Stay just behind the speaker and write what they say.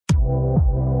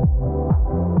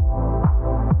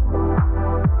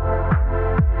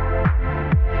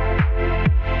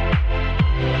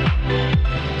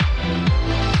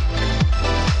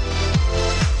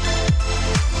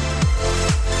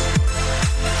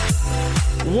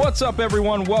What's up,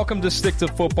 everyone? Welcome to Stick to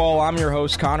Football. I'm your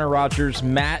host, Connor Rogers.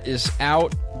 Matt is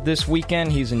out this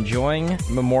weekend. He's enjoying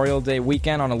Memorial Day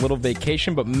weekend on a little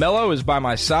vacation, but Mello is by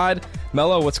my side.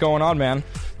 Mello, what's going on, man?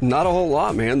 Not a whole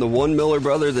lot, man. The one Miller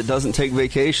brother that doesn't take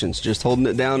vacations, just holding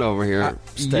it down over here.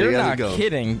 You're not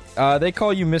kidding. They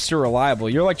call you Mr. Reliable.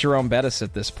 You're like Jerome Bettis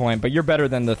at this point, but you're better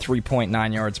than the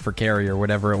 3.9 yards per carry or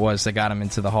whatever it was that got him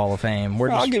into the Hall of Fame.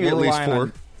 I'll give you at least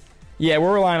 4. Yeah,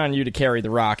 we're relying on you to carry the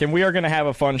rock, and we are going to have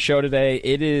a fun show today.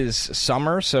 It is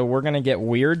summer, so we're going to get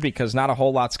weird because not a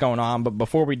whole lot's going on, but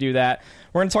before we do that,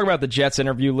 we're going to talk about the Jets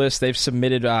interview list. They've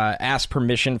submitted, asked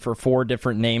permission for 4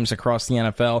 different names across the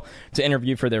NFL to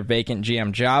interview for their vacant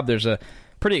GM job. There's a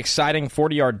pretty exciting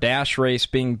 40-yard dash race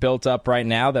being built up right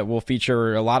now that will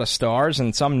feature a lot of stars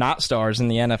and some not stars in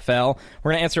the NFL.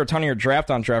 We're going to answer a ton of your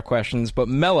draft on draft questions, but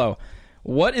Mello,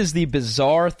 what is the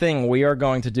bizarre thing we are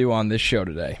going to do on this show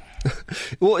today?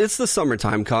 Well, it's the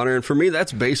summertime, Connor, and for me,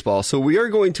 that's baseball. So we are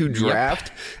going to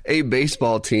draft a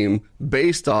baseball team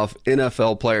based off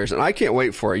NFL players, and I can't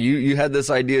wait for it. You had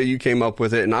this idea, you came up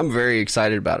with it, and I'm very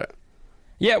excited about it.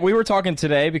 Yeah, we were talking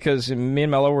today because me and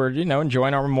Mello were,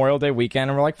 enjoying our Memorial Day weekend,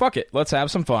 and we're like, fuck it, let's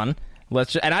have some fun.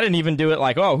 And I didn't even do it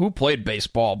like, who played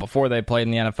baseball before they played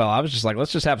in the NFL? I was just like,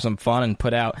 let's just have some fun and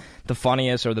put out the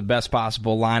funniest or the best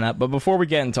possible lineup. But before we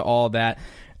get into all of that,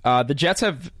 the Jets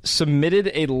have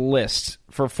submitted a list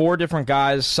for 4 different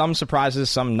guys, some surprises,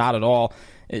 some not at all.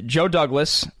 Joe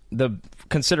Douglas, the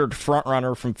considered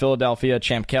frontrunner from Philadelphia,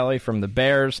 Champ Kelly from the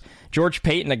Bears, George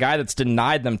Payton, a guy that's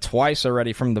denied them twice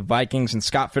already from the Vikings, and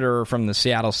Scott Fitterer from the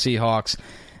Seattle Seahawks.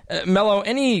 Mello,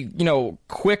 any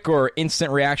quick or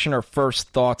instant reaction or first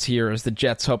thoughts here as the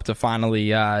Jets hope to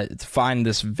finally find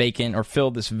this vacant or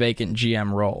fill this vacant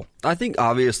GM role? I think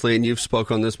obviously, and you've spoke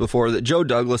on this before, that Joe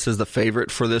Douglas is the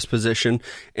favorite for this position.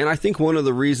 And I think one of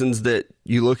the reasons that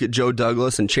you look at Joe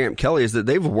Douglas and Champ Kelly is that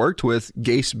they've worked with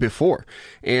Gase before.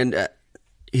 And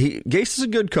Gase is a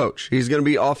good coach. He's going to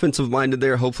be offensive-minded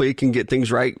there. Hopefully he can get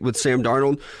things right with Sam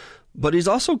Darnold. But he's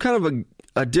also kind of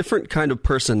a different kind of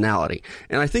personality.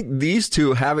 And I think these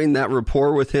two, having that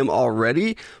rapport with him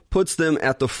already, puts them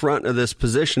at the front of this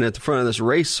position, at the front of this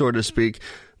race, so to speak,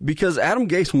 because Adam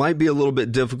Gase might be a little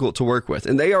bit difficult to work with,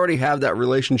 and they already have that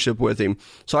relationship with him.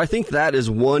 So I think that is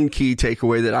one key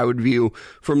takeaway that I would view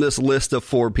from this list of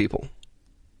 4 people.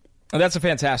 That's a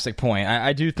fantastic point.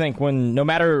 I do think no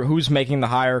matter who's making the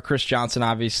hire, Chris Johnson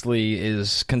obviously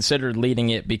is considered leading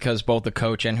it because both the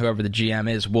coach and whoever the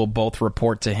GM is will both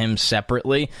report to him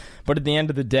separately. But at the end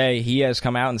of the day, he has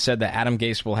come out and said that Adam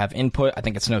Gase will have input. I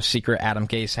think it's no secret Adam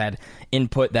Gase had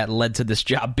input that led to this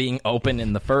job being open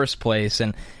in the first place.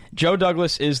 And Joe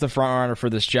Douglas is the frontrunner for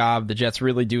this job. The Jets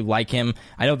really do like him.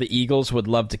 I know the Eagles would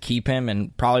love to keep him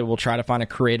and probably will try to find a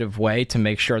creative way to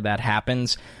make sure that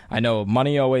happens. I know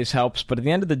money always helps, but at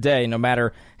the end of the day, no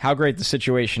matter how great the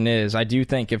situation is, I do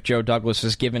think if Joe Douglas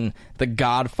is given the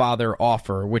Godfather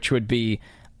offer, which would be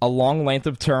a long length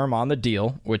of term on the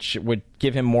deal, which would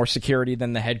give him more security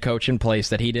than the head coach in place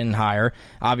that he didn't hire,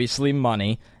 obviously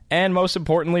money, and most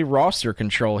importantly, roster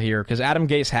control here, because Adam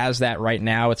Gase has that right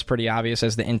now. It's pretty obvious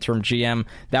as the interim GM.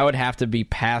 That would have to be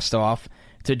passed off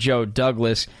to Joe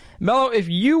Douglas. Mello, if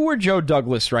you were Joe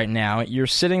Douglas right now, you're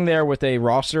sitting there with a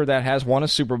roster that has won a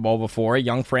Super Bowl before, a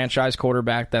young franchise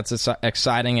quarterback that's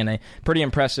exciting and a pretty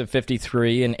impressive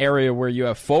 53, an area where you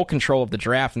have full control of the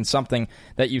draft and something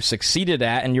that you've succeeded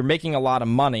at, and you're making a lot of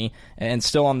money and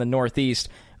still on the Northeast.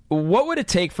 What would it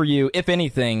take for you, if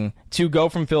anything, to go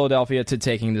from Philadelphia to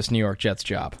taking this New York Jets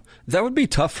job? That would be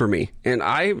tough for me. And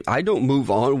I don't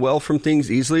move on well from things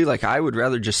easily. Like, I would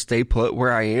rather just stay put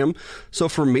where I am. So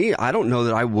for me, I don't know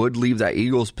that I would leave that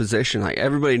Eagles position. Like,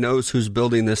 everybody knows who's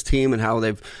building this team and how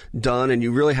they've done, and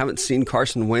you really haven't seen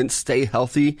Carson Wentz stay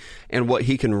healthy and what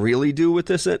he can really do with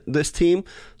this team.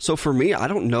 So for me, I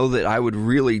don't know that I would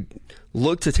really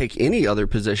look to take any other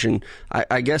position.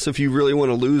 I guess if you really want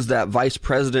to lose that vice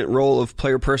president role of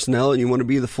player personnel and you want to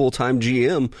be the full-time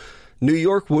GM, New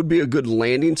York would be a good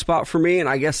landing spot for me, and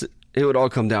I guess it would all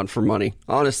come down for money.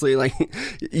 Honestly, like,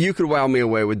 you could wow me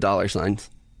away with dollar signs.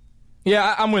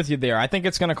 Yeah, I'm with you there. I think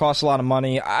it's going to cost a lot of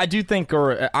money. I do think,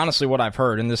 or honestly what I've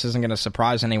heard, and this isn't going to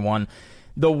surprise anyone,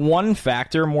 the one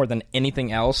factor more than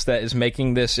anything else that is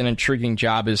making this an intriguing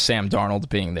job is Sam Darnold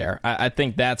being there. I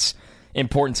think that's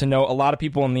important to know. A lot of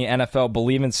people in the NFL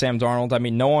believe in Sam Darnold. I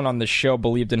mean, no one on this show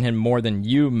believed in him more than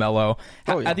you, Mello.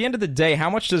 At the end of the day, how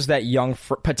much does that young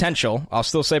potential, I'll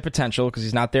still say potential because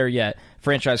he's not there yet,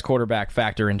 franchise quarterback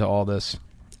factor into all this?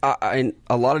 And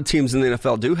a lot of teams in the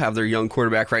NFL do have their young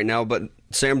quarterback right now, but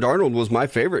Sam Darnold was my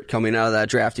favorite coming out of that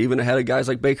draft, even ahead of guys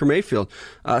like Baker Mayfield.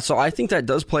 So I think that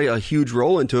does play a huge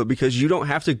role into it because you don't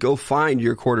have to go find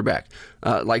your quarterback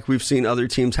like we've seen other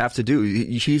teams have to do.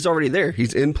 He's already there.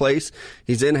 He's in place.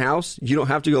 He's in-house. You don't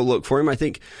have to go look for him. I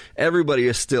think everybody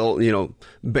is still,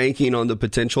 banking on the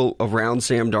potential around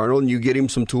Sam Darnold, and you get him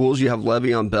some tools. You have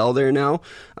Le'Veon Bell there now,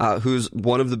 who's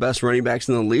one of the best running backs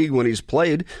in the league when he's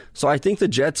played. So I think the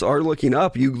Jets are looking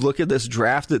up. You look at this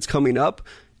draft that's coming up,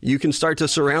 you can start to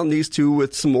surround these two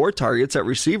with some more targets at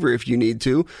receiver if you need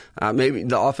to. Maybe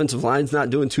the offensive line's not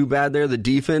doing too bad there. The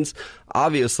defense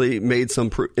obviously made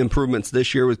some improvements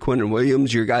this year with Quinnen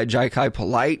Williams, your guy Jai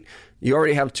Polite. You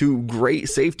already have two great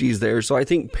safeties there. So I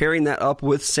think pairing that up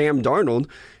with Sam Darnold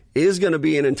is going to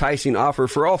be an enticing offer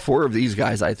for all four of these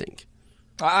guys, I think.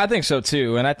 I think so,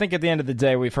 too. And I think at the end of the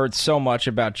day, we've heard so much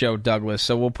about Joe Douglas,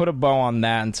 so we'll put a bow on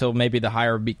that until maybe the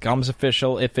hire becomes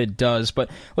official, if it does.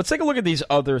 But let's take a look at these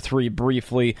other three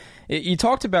briefly. You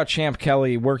talked about Champ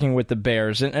Kelly working with the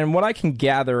Bears, and what I can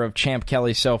gather of Champ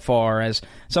Kelly so far, as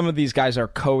some of these guys are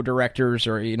co-directors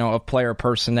or, of player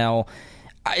personnel,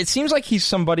 it seems like he's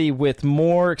somebody with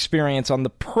more experience on the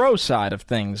pro side of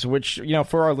things, which,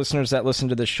 for our listeners that listen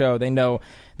to the show, they know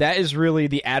that is really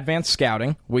the advanced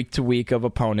scouting, week to week of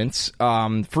opponents,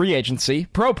 free agency,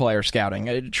 pro player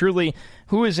scouting. Truly,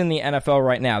 who is in the NFL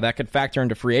right now? That could factor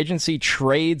into free agency,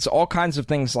 trades, all kinds of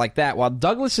things like that, while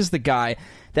Douglas is the guy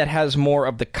that has more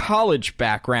of the college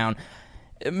background.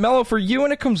 Mello, for you,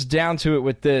 when it comes down to it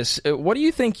with this, what do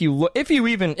you think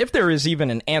if there is even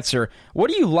an answer,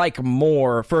 what do you like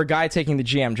more for a guy taking the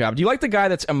GM job? Do you like the guy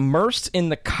that's immersed in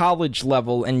the college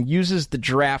level and uses the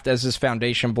draft as his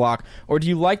foundation block, or do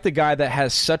you like the guy that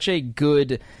has such a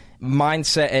good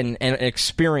mindset and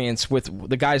experience with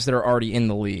the guys that are already in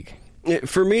the league?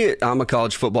 For me, I'm a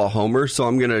college football homer, so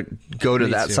I'm going to go to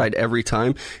that side every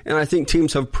time, and I think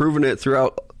teams have proven it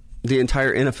throughout the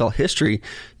entire NFL history.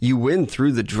 You win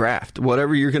through the draft.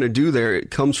 Whatever you're going to do there, it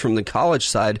comes from the college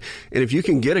side. And if you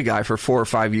can get a guy for 4 or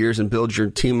 5 years and build your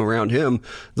team around him,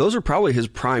 those are probably his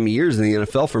prime years in the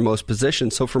NFL for most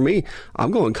positions. So for me,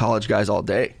 I'm going college guys all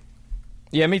day.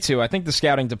 Yeah, me too. I think the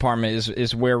scouting department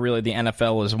is where really the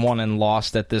NFL is won and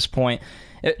lost at this point.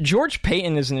 George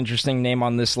Paton is an interesting name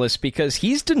on this list because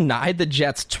he's denied the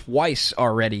Jets twice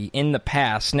already in the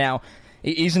past. Now,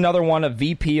 he's another one, a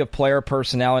VP of player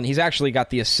personnel, and he's actually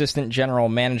got the assistant general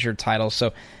manager title,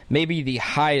 so maybe the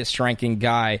highest-ranking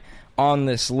guy on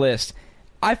this list.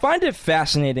 I find it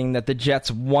fascinating that the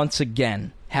Jets once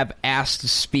again have asked to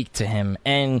speak to him,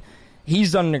 and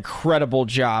he's done an incredible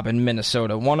job in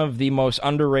Minnesota, one of the most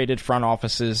underrated front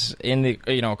offices in the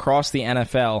across the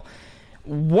NFL.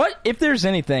 What, if there's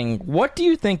anything, what do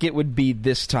you think it would be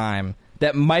this time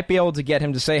that might be able to get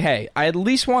him to say, hey, I at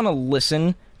least want to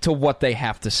listen to what they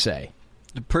have to say?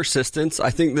 Persistence. I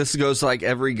think this goes like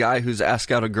every guy who's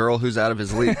asked out a girl who's out of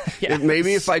his league. Yes.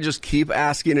 Maybe if I just keep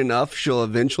asking enough, she'll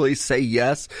eventually say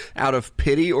yes out of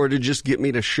pity or to just get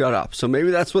me to shut up. So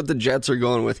maybe that's what the Jets are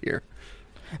going with here.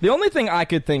 The only thing I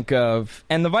could think of,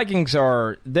 and the Vikings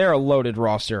they're a loaded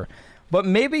roster, but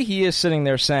maybe he is sitting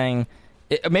there saying,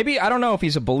 maybe, I don't know if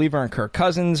he's a believer in Kirk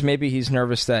Cousins. Maybe he's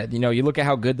nervous that, you look at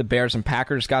how good the Bears and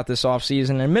Packers got this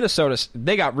offseason. And Minnesota,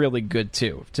 they got really good,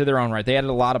 too, to their own right. They added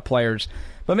a lot of players.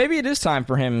 But maybe it is time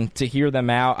for him to hear them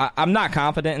out. I'm not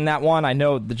confident in that one. I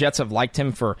know the Jets have liked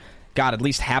him for, at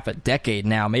least half a decade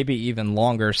now, maybe even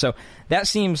longer. So that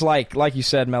seems like you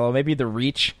said, Mello, maybe the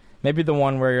reach, maybe the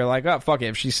one where you're like, oh, fuck it.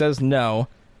 If she says no,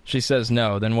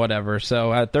 then whatever.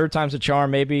 So third time's a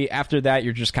charm. Maybe after that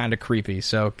you're just kind of creepy.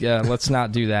 So let's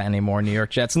not do that anymore, New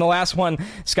York Jets. And the last one,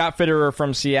 Scott Fitterer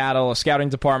from Seattle, a scouting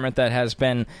department that has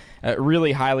been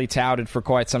really highly touted for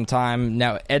quite some time.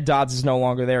 Now Ed Dodds is no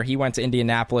longer there. He went to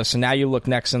Indianapolis. And now you look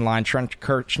next in line, Trent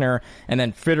Kirchner, and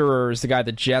then Fitterer is the guy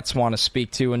the Jets want to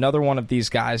speak to. Another one of these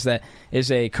guys that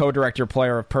is a co-director,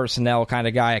 player of personnel kind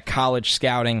of guy, a college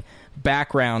scouting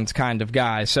background kind of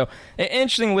guy. So an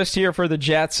interesting list here for the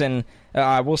Jets, and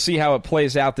we'll see how it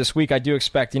plays out this week. I do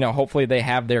expect, hopefully they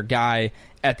have their guy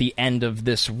at the end of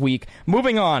this week.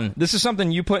 Moving on, this is something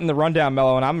you put in the rundown,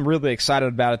 Mello, and I'm really excited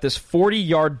about it. This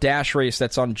 40-yard dash race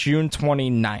that's on June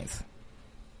 29th.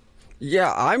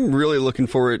 Yeah, I'm really looking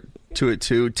forward to it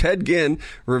too. Ted Ginn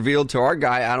revealed to our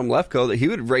guy Adam Lefkoe that he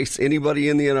would race anybody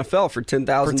in the NFL for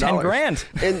 $10,000. For $10,000.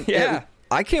 And yeah. And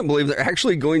I can't believe they're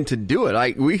actually going to do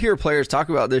it. We hear players talk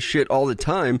about this shit all the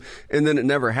time, and then it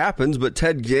never happens. But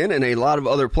Ted Ginn and a lot of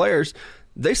other players,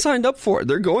 they signed up for it.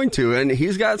 They're going to, and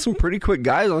he's got some pretty quick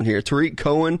guys on here. Tariq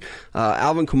Cohen,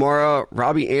 Alvin Kamara,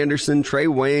 Robbie Anderson, Trey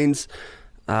Waynes.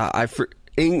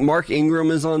 Mark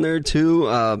Ingram is on there too.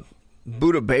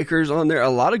 Buda Baker's on there. A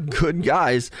lot of good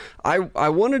guys. I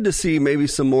wanted to see maybe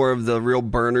some more of the real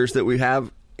burners that we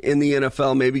have in the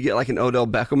NFL, maybe get like an Odell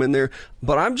Beckham in there.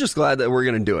 But I'm just glad that we're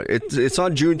going to do it. It's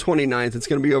on June 29th. It's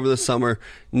going to be over the summer.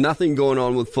 Nothing going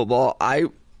on with football.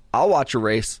 I'll watch a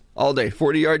race all day.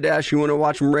 40-yard dash, you want to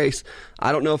watch them race.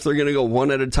 I don't know if they're going to go one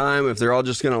at a time, if they're all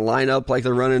just going to line up like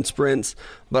they're running sprints.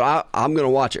 But I'm going to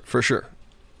watch it for sure.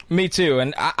 Me too.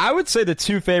 And I would say the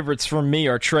two favorites for me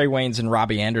are Trey Waynes and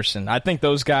Robbie Anderson. I think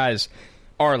those guys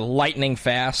are lightning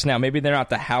fast. Now, maybe they're not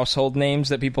the household names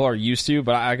that people are used to,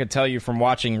 but I could tell you from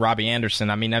watching Robbie Anderson,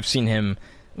 I mean, I've seen him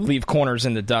leave corners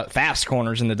in the fast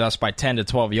corners in the dust by 10 to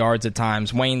 12 yards at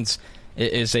times. Waynes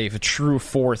is a true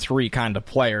 4-3 kind of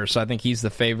player, so I think he's the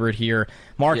favorite here.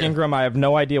 Mark Ingram, I have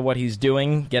no idea what he's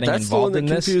doing getting involved in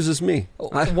this. That's the one that confuses me.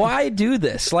 Why do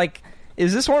this? Like,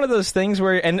 is this one of those things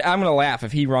where, and I'm going to laugh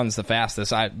if he runs the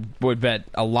fastest, I would bet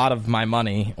a lot of my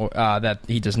money that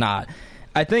he does not.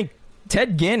 I think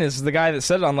Ted Ginn is the guy that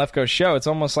said it on Lefko's show. It's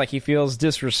almost like he feels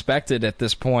disrespected at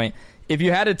this point. If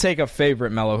you had to take a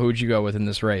favorite, Mello, who would you go with in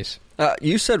this race?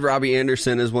 You said Robbie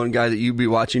Anderson is one guy that you'd be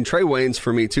watching. Trey Waynes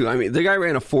for me, too. I mean, the guy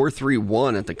ran a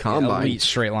 4.31 at the Combine. Elite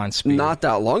straight line speed. Not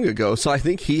that long ago, so I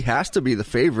think he has to be the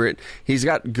favorite. He's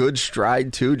got good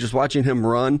stride, too, just watching him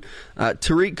run.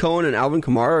 Tariq Cohen and Alvin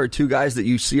Kamara are two guys that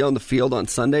you see on the field on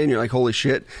Sunday, and you're like, holy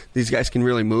shit, these guys can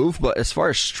really move. But as far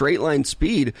as straight line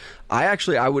speed, I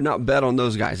would not bet on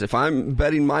those guys. If I'm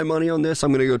betting my money on this,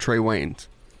 I'm going to go Trey Waynes.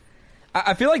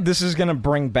 I feel like this is going to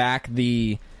bring back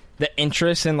the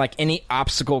interest in like any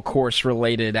obstacle course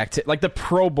related activity. Like the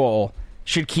Pro Bowl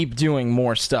should keep doing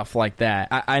more stuff like that.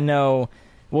 I know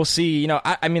we'll see. You know,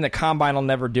 I mean the Combine will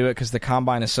never do it because the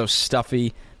Combine is so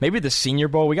stuffy. Maybe the Senior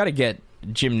Bowl, we got to get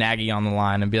Jim Nagy on the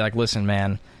line and be like, listen,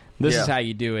 man, this is how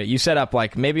you do it. You set up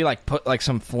like maybe like put like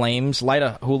some flames, light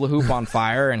a hula hoop on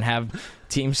fire, and have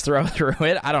teams throw through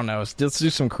it. I don't know. Let's do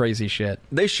some crazy shit.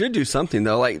 They should do something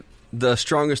though, like the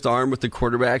strongest arm with the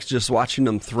quarterbacks, just watching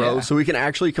them throw, so we can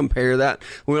actually compare that.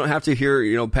 We don't have to hear,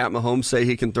 Pat Mahomes say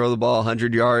he can throw the ball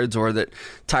 100 yards or that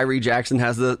Tyree Jackson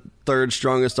has the third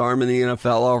strongest arm in the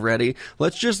NFL already.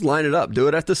 Let's just line it up. Do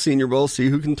it at the Senior Bowl, see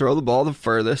who can throw the ball the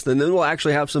furthest, and then we'll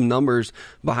actually have some numbers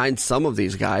behind some of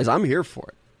these guys. I'm here for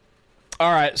it.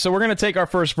 All right, so we're going to take our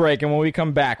first break, and when we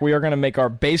come back, we are going to make our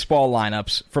baseball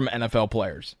lineups from NFL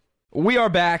players. We are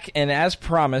back, and as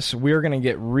promised, we are going to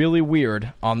get really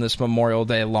weird on this Memorial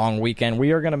Day long weekend.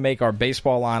 We are going to make our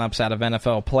baseball lineups out of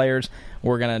NFL players.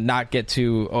 We're going to not get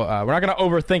too we're not going to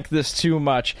overthink this too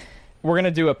much. We're going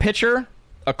to do a pitcher,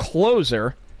 a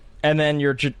closer, and then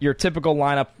your typical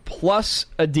lineup plus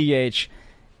a DH.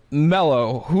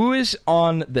 Mello, who is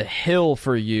on the hill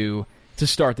for you to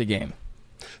start the game?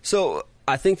 So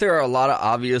I think there are a lot of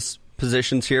obvious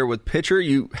positions here. With pitcher,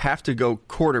 you have to go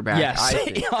quarterback. Yes,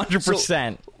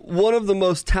 100%. So one of the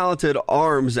most talented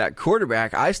arms at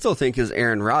quarterback, I still think, is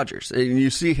Aaron Rodgers. And you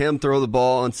see him throw the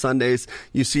ball on Sundays.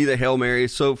 You see the Hail Mary.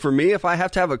 So for me, if I have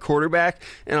to have a quarterback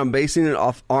and I'm basing it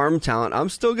off arm talent, I'm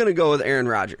still going to go with Aaron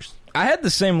Rodgers. I had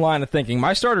the same line of thinking.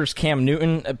 My starter's Cam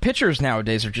Newton. Pitchers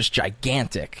nowadays are just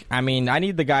gigantic. I mean, I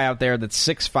need the guy out there that's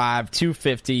 6'5",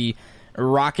 250,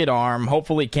 rocket arm.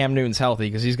 Hopefully Cam Newton's healthy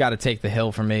because he's got to take the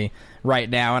hill for me right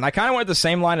now. And I kind of went the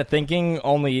same line of thinking,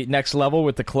 only next level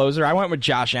with the closer. I went with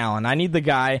Josh Allen. I need the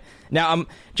guy. Now,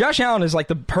 Josh Allen is like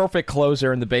the perfect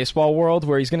closer in the baseball world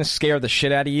where he's going to scare the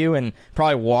shit out of you and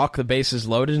probably walk the bases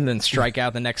loaded and then strike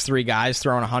out the next three guys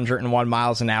throwing 101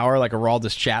 miles an hour like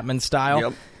Aroldis Chapman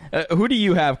style. Yep. Who do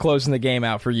you have closing the game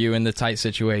out for you in the tight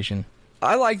situation?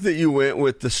 I like that you went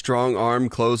with the strong arm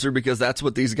closer because that's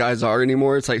what these guys are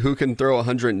anymore. It's like who can throw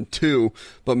 102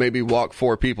 but maybe walk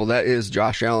four people. That is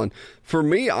Josh Allen. For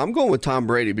me, I'm going with Tom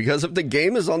Brady because if the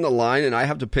game is on the line and I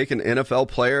have to pick an NFL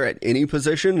player at any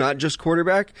position, not just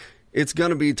quarterback, it's going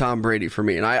to be Tom Brady for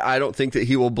me. And I don't think that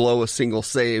he will blow a single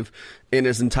save in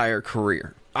his entire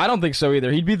career. I don't think so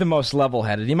either. He'd be the most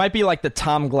level-headed. He might be like the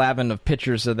Tom Glavine of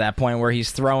pitchers at that point where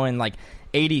he's throwing like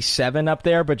 87 up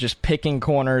there, but just picking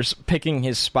corners, picking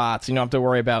his spots. You don't have to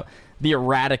worry about the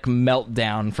erratic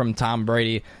meltdown from Tom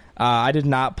Brady. I did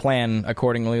not plan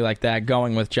accordingly like that,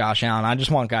 going with Josh Allen. I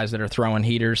just want guys that are throwing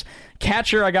heaters.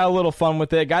 Catcher, I got a little fun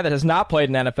with it. A guy that has not played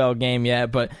an NFL game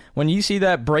yet, but when you see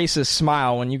that braces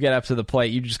smile when you get up to the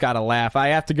plate, you just got to laugh. I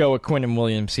have to go with Quinnen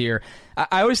Williams here.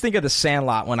 I always think of the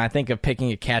Sandlot when I think of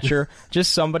picking a catcher,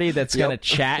 just somebody that's going to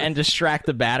chat and distract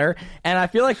the batter. And I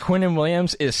feel like Quinnen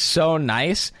Williams is so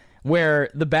nice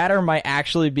where the batter might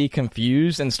actually be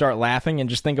confused and start laughing and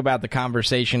just think about the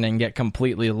conversation and get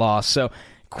completely lost. So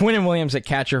Quinnen Williams at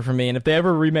catcher for me, and if they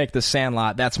ever remake The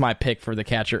Sandlot, that's my pick for the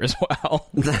catcher as well.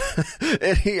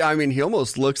 And he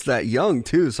almost looks that young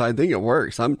too, so I think it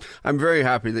works. I'm very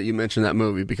happy that you mentioned that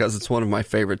movie because it's one of my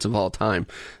favorites of all time.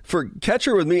 For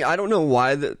catcher with me, I don't know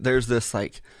why there's this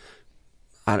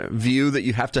view that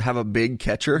you have to have a big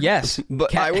catcher. Yes.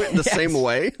 But I went the same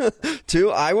way, too.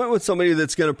 I went with somebody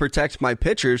that's going to protect my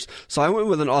pitchers, so I went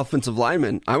with an offensive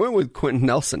lineman. I went with Quentin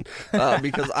Nelson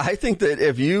because I think that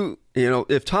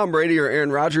if Tom Brady or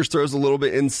Aaron Rodgers throws a little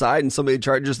bit inside and somebody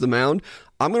charges the mound,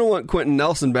 I'm going to want Quentin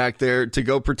Nelson back there to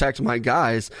go protect my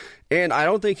guys. And I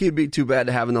don't think he'd be too bad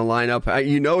to have in the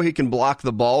lineup. He can block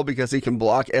the ball because he can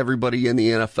block everybody in the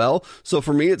NFL. So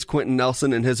for me, it's Quentin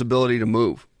Nelson and his ability to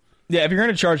move. Yeah, if you're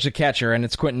going to charge the catcher and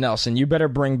it's Quentin Nelson, you better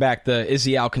bring back the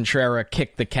Izzy Alcantara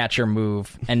kick the catcher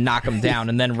move and knock him down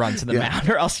and then run to the mound,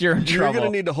 or else you're in trouble. You're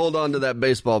going to need to hold on to that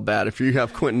baseball bat if you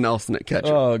have Quentin Nelson at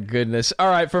catcher. Oh, goodness. All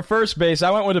right, for first base,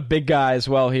 I went with a big guy as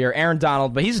well here, Aaron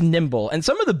Donald, but he's nimble. And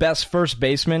some of the best first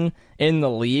basemen in the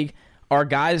league are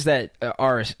guys that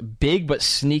are big but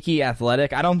sneaky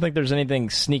athletic. I don't think there's anything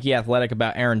sneaky athletic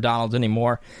about Aaron Donald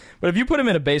anymore. But if you put him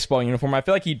in a baseball uniform, I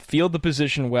feel like he'd field the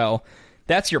position well.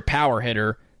 That's your power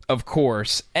hitter, of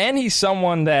course. And he's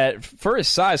someone that, for his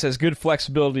size, has good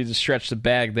flexibility to stretch the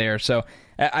bag there. So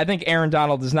I think Aaron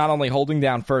Donald is not only holding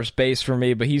down first base for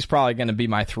me, but he's probably going to be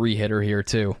my 3-hitter here,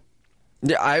 too.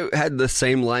 Yeah, I had the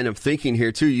same line of thinking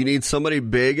here, too. You need somebody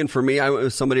big, and for me, I went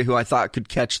with somebody who I thought could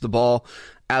catch the ball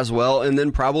as well, and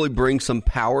then probably bring some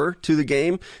power to the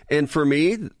game. And for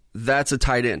me, that's a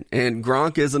tight end. And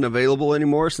Gronk isn't available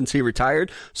anymore since he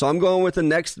retired. So I'm going with the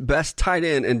next best tight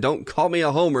end. And don't call me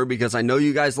a homer because I know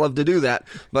you guys love to do that.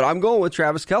 But I'm going with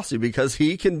Travis Kelce because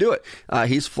he can do it.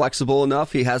 He's flexible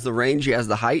enough. He has the range. He has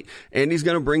the height. And he's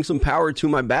going to bring some power to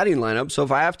my batting lineup. So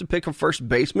if I have to pick a first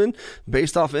baseman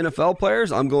based off NFL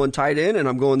players, I'm going tight end and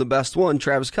I'm going the best one,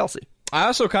 Travis Kelce. I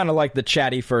also kind of like the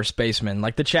chatty first baseman,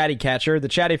 like the chatty catcher. The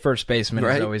chatty first baseman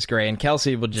is always great, and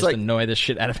Kelce will just annoy the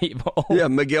shit out of people. Yeah,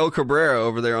 Miguel Cabrera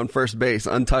over there on first base,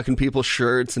 untucking people's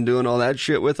shirts and doing all that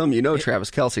shit with them. Travis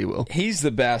Kelce will. He's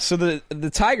the best. So the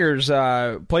Tigers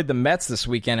played the Mets this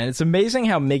weekend, and it's amazing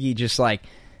how Miggy just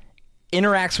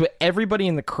interacts with everybody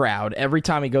in the crowd every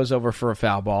time he goes over for a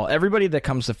foul ball, everybody that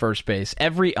comes to first base,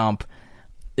 every ump.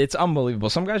 It's unbelievable.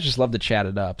 Some guys just love to chat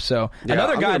it up. So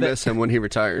another guy that miss him when he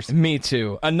retires. Me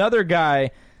too. Another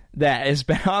guy that has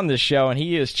been on the show, and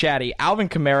he is chatty, Alvin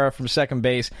Kamara from second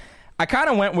base. I kind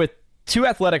of went with two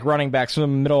athletic running backs from the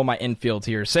middle of my infield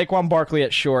here. Saquon Barkley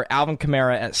at short, Alvin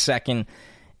Kamara at second.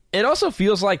 It also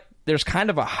feels like there's kind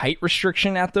of a height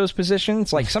restriction at those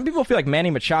positions. Like some people feel like Manny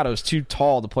Machado is too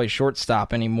tall to play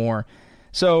shortstop anymore.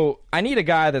 So I need a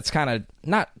guy that's kind of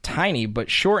not tiny, but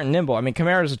short and nimble. I mean,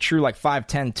 Kamara's a true 5'10",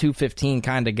 215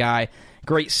 kind of guy.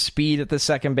 Great speed at the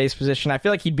second base position. I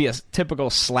feel like he'd be a typical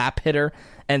slap hitter.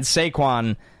 And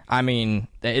Saquon, I mean,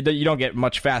 you don't get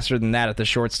much faster than that at the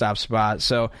shortstop spot.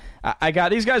 So I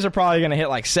got these guys are probably going to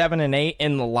hit 7 and 8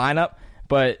 in the lineup,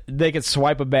 but they could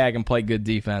swipe a bag and play good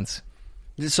defense.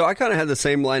 So I kind of had the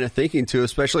same line of thinking, too,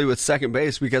 especially with second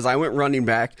base, because I went running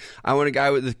back. I want a guy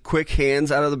with the quick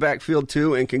hands out of the backfield,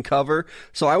 too, and can cover.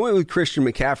 So I went with Christian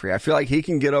McCaffrey. I feel like he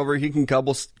can get over. He can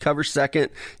cover second.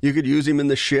 You could use him in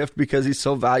the shift because he's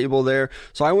so valuable there.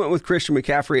 So I went with Christian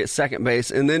McCaffrey at second base.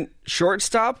 And then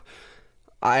shortstop,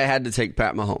 I had to take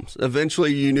Pat Mahomes.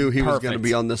 Eventually, you knew he was going to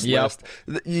be on this list.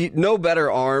 No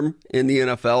better arm in the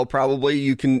NFL, probably.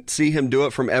 You can see him do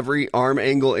it from every arm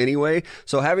angle anyway.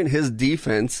 So having his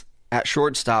defense at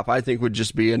shortstop, I think, would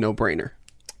just be a no-brainer.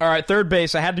 All right, third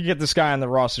base. I had to get this guy on the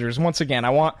rosters. Once again, I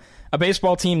want a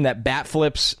baseball team that bat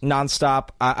flips nonstop.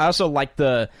 I also like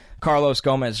the Carlos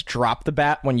Gomez drop the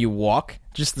bat when you walk,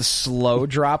 just the slow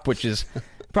drop, which is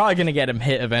probably going to get him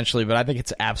hit eventually, but I think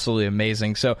it's absolutely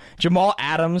amazing. So Jamal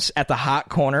Adams at the hot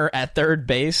corner at third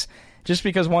base, just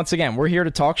because, once again, we're here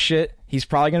to talk shit. He's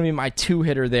probably going to be my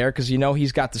 2-hitter there because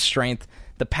he's got the strength,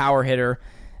 the power hitter.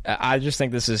 I just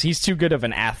think he's too good of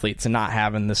an athlete to not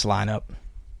have in this lineup.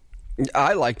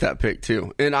 I like that pick,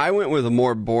 too. And I went with a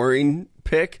more boring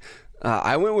pick.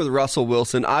 I went with Russell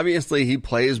Wilson. Obviously, he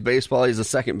plays baseball. He's a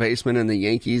second baseman in the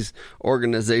Yankees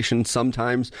organization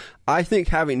sometimes. I think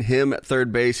having him at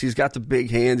third base, he's got the big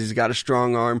hands. He's got a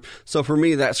strong arm. So for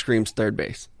me, that screams third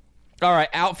base. All right,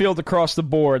 outfield across the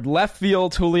board. Left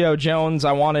field, Julio Jones.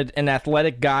 I wanted an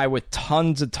athletic guy with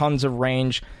tons of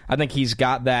range. I think he's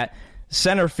got that.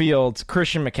 Center field,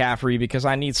 Christian McCaffrey, because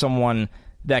I need someone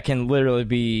that can literally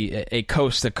be a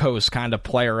coast-to-coast kind of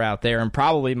player out there, and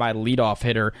probably my leadoff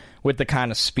hitter with the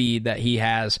kind of speed that he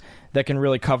has that can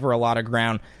really cover a lot of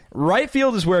ground. Right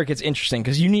field is where it gets interesting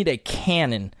because you need a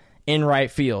cannon in right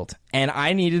field, and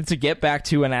I needed to get back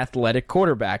to an athletic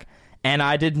quarterback. And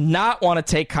I did not want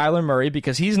to take Kyler Murray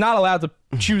because he's not allowed to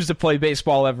choose to play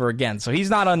baseball ever again. So he's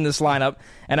not on this lineup.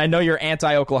 And I know you're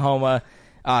anti-Oklahoma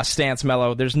stance,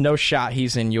 Mello. There's no shot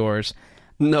he's in yours.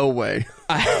 No way.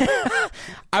 I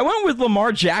went with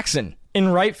Lamar Jackson in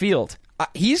right field.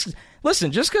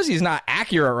 Listen, just because he's not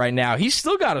accurate right now, he's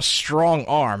still got a strong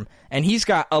arm, and he's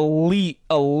got elite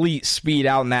speed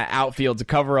out in that outfield to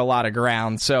cover a lot of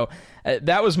ground. So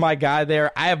that was my guy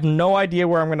there. I have no idea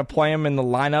where I'm going to play him in the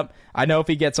lineup. I know if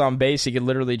he gets on base, he could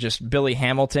literally just Billy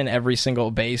Hamilton every single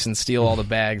base and steal all the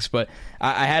bags. But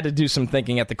I had to do some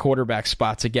thinking at the quarterback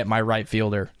spot to get my right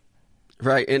fielder.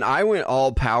 Right, and I went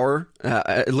all power,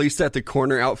 at least at the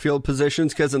corner outfield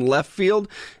positions, because in left field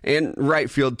and right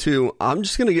field, too, I'm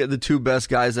just going to get the two best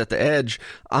guys at the edge.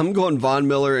 I'm going Von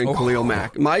Miller and Khalil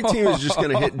Mack. My team is just going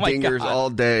to hit dingers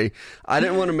all day. I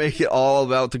didn't want to make it all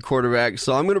about the quarterback,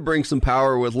 so I'm going to bring some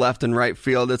power with left and right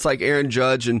field. It's like Aaron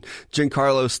Judge and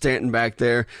Giancarlo Stanton back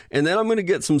there. And then I'm going to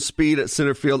get some speed at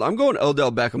center field. I'm going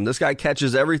Odell Beckham. This guy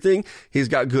catches everything. He's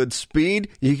got good speed.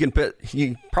 You're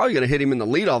probably going to hit him in the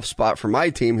leadoff spot for my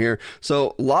team here.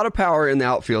 So a lot of power in the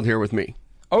outfield here with me.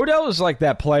 Odell is like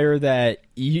that player that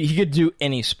he could do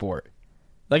any sport.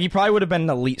 Like, he probably would have been an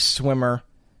elite swimmer.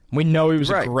 We know he was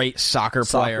a great soccer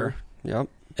player. Yep.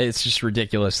 It's just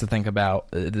ridiculous to think about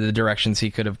the directions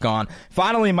he could have gone.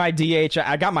 Finally, my DH,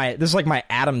 I got this is like my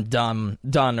Adam Dunn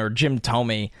or Jim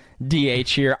Thome DH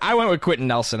here. I went with Quentin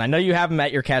Nelson. I know you have him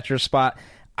at your catcher spot.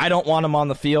 I don't want him on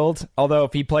the field, although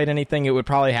if he played anything, it would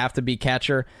probably have to be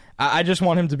catcher. I just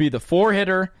want him to be the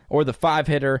 4-hitter or the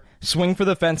 5-hitter, swing for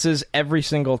the fences every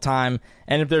single time,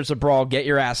 and if there's a brawl, get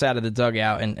your ass out of the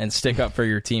dugout and stick up for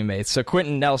your teammates. So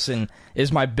Quentin Nelson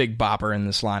is my big bopper in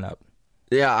this lineup.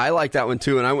 Yeah, I like that one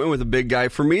too, and I went with a big guy.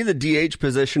 For me, the DH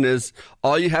position is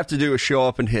all you have to do is show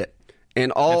up and hit.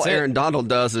 And all Aaron Donald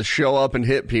does is show up and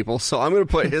hit people. So I'm going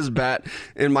to put his bat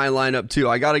in my lineup too.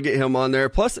 I got to get him on there.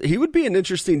 Plus, he would be an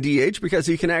interesting DH because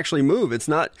he can actually move. It's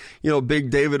not, big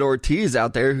David Ortiz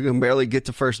out there who can barely get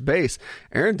to first base.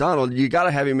 Aaron Donald, you got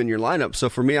to have him in your lineup. So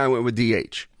for me, I went with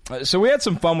DH. So we had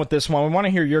some fun with this one. We want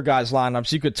to hear your guys'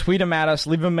 lineups. You could tweet them at us,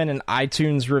 leave them in an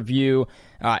iTunes review.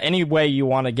 Any way you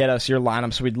want to get us your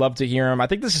lineups, we'd love to hear them. I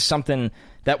think this is something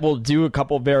that we'll do a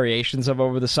couple variations of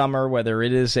over the summer, whether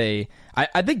it is I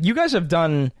think you guys have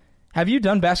done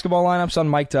basketball lineups on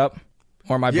Mic'd Up?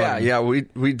 Or my buddy? Yeah,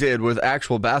 we did with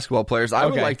actual basketball players. I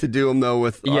would like to do them, though,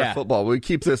 with our football. We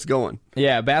keep this going.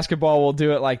 Yeah, basketball, we'll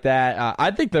do it like that.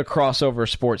 I think the crossover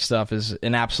sports stuff is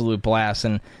an absolute blast,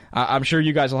 and I'm sure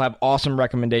you guys will have awesome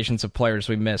recommendations of players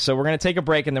we missed. So we're going to take a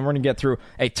break, and then we're going to get through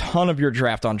a ton of your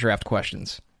draft on draft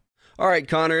questions. All right,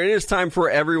 Connor, it is time for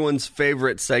everyone's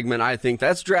favorite segment, I think.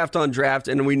 That's Draft on Draft,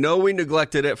 and we know we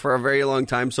neglected it for a very long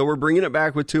time, so we're bringing it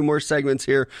back with two more segments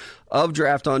here of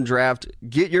Draft on Draft.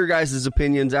 Get your guys'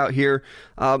 opinions out here.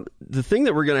 The thing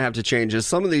that we're going to have to change is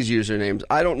some of these usernames.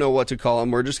 I don't know what to call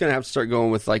them. We're just going to have to start going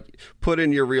with, put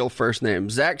in your real first name.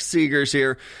 Zach Seegers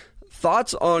here.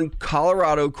 Thoughts on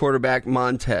Colorado quarterback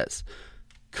Montez?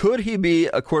 Could he be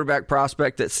a quarterback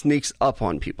prospect that sneaks up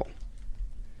on people?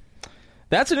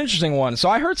 That's an interesting one. So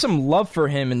I heard some love for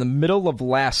him in the middle of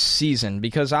last season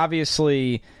because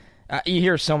obviously you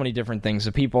hear so many different things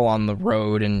of people on the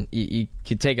road, and you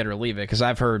could take it or leave it because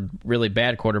I've heard really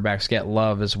bad quarterbacks get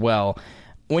love as well.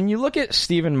 When you look at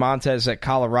Steven Montez at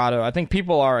Colorado, I think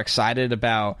people are excited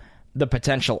about the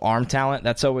potential arm talent.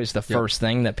 That's always the first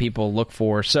thing that people look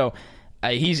for. So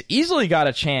he's easily got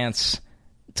a chance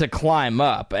to climb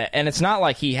up, and it's not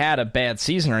like he had a bad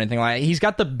season or anything like that. He's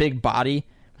got the big body.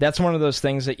 That's one of those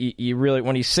things that you really,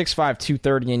 when he's 6'5",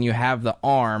 230 and you have the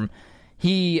arm,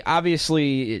 he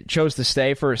obviously chose to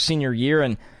stay for his senior year.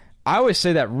 And I always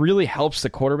say that really helps the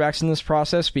quarterbacks in this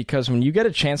process because when you get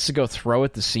a chance to go throw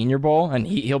at the Senior Bowl, and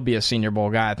he'll be a Senior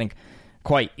Bowl guy, I think,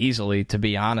 quite easily, to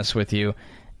be honest with you,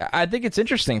 I think it's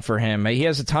interesting for him. He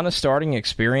has a ton of starting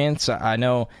experience. I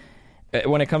know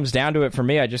when it comes down to it, for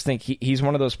me, I just think he's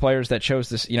one of those players that chose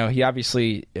this. He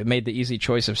obviously made the easy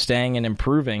choice of staying and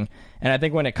improving. And I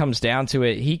think when it comes down to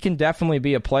it, he can definitely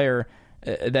be a player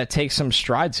that takes some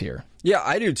strides here. Yeah,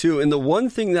 I do too. And the one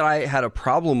thing that I had a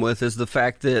problem with is the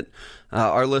fact that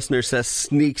our listener says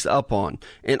sneaks up on.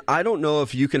 And I don't know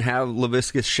if you can have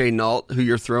Laviscus Chenault, who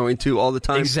you're throwing to all the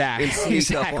time, and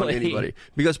sneak up on anybody.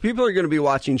 Because people are going to be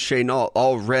watching Chenault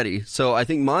already. So I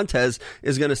think Montez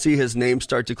is going to see his name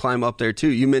start to climb up there too.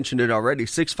 You mentioned it already.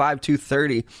 6'5",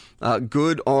 230,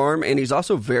 good arm, and he's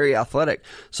also very athletic.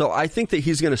 So I think that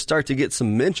he's going to start to get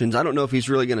some mentions. I don't know if he's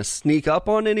really going to sneak up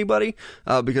on anybody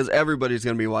because everybody's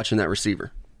going to be watching that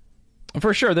receiver.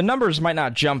 For sure, the numbers might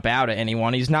not jump out at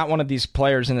anyone. He's not one of these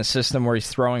players in the system where he's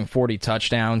throwing 40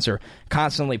 touchdowns or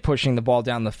constantly pushing the ball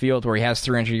down the field where he has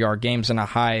 300-yard games and a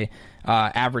high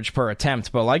average per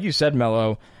attempt. But like you said,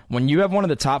 Mello, when you have one of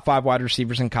the top 5 wide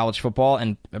receivers in college football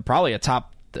and probably a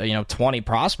top 20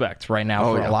 prospect right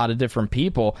now a lot of different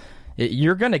people,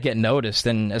 you're going to get noticed,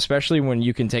 and especially when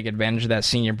you can take advantage of that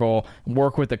Senior Bowl,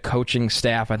 work with the coaching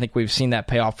staff. I think we've seen that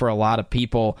pay off for a lot of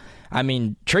people. I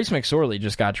mean, Trace McSorley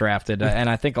just got drafted, and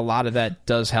I think a lot of that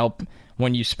does help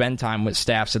when you spend time with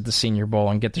staffs at the Senior Bowl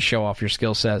and get to show off your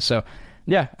skill set. So,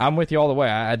 yeah, I'm with you all the way.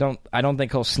 I don't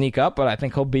think he'll sneak up, but I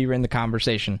think he'll be in the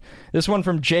conversation. This one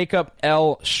from Jacob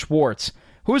L. Schwartz.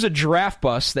 Who is a draft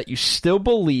bust that you still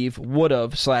believe would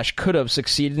have / could have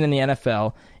succeeded in the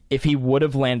NFL if he would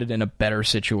have landed in a better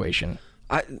situation?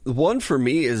 One for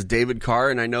me is David Carr,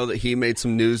 and I know that he made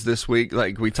some news this week,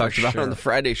 like we talked about on the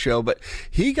Friday show, but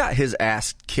he got his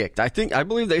ass kicked. I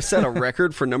believe they set a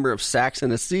record for number of sacks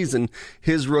in a season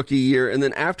his rookie year, and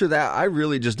then after that, I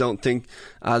really just don't think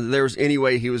there was any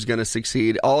way he was going to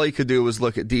succeed. All he could do was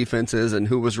look at defenses and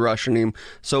who was rushing him,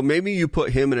 so maybe you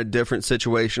put him in a different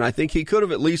situation. I think he could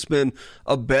have at least been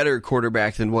a better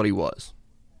quarterback than what he was.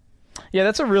 Yeah,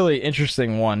 that's a really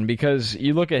interesting one because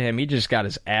you look at him, he just got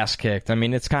his ass kicked. I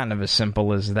mean, it's kind of as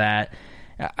simple as that.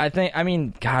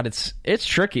 God, it's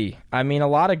tricky. I mean, a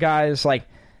lot of guys, like,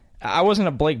 I wasn't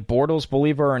a Blake Bortles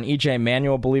believer or an E.J.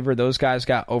 Manuel believer. Those guys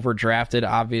got overdrafted,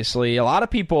 obviously. A lot of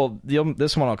people,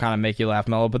 this one will kind of make you laugh,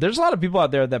 Mello, but there's a lot of people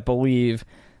out there that believe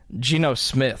Geno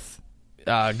Smith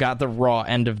got the raw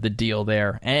end of the deal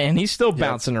there, and he's still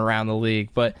bouncing around the league,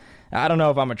 but I don't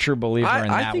know if I'm a true believer in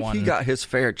that one. I think he got his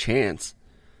fair chance.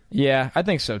 Yeah, I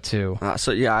think so too.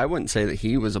 I wouldn't say that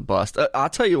he was a bust. I'll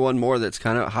tell you one more that's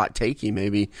kind of hot takey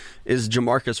maybe is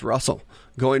Jamarcus Russell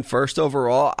going first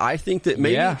overall. I think that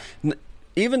maybe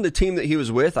even the team that he was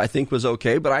with I think was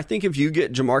okay, but I think if you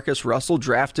get Jamarcus Russell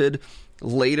drafted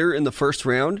later in the first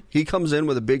round, he comes in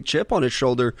with a big chip on his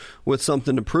shoulder with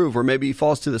something to prove, or maybe he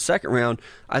falls to the second round.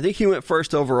 I think he went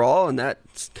first overall, and that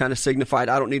kind of signified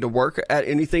I don't need to work at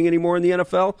anything anymore in the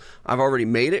NFL. I've already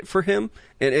made it for him,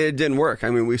 and it didn't work. I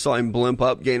mean, we saw him blimp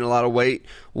up, gain a lot of weight,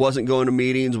 wasn't going to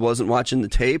meetings, wasn't watching the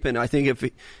tape, and I think if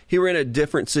he were in a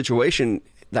different situation,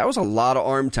 that was a lot of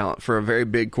arm talent for a very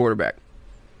big quarterback.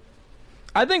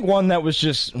 I think one that was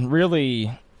just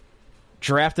really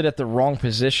drafted at the wrong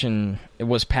position, it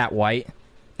was Pat White.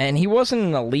 And he wasn't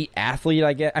an elite athlete,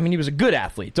 I guess. I mean, he was a good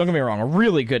athlete. Don't get me wrong, a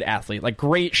really good athlete. Like,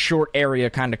 great short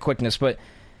area kind of quickness. But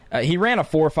he ran a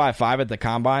 4.55 at the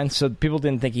combine, so people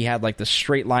didn't think he had, like, the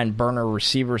straight line burner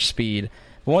receiver speed.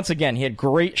 But once again, he had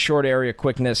great short area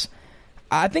quickness.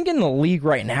 I think in the league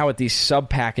right now with these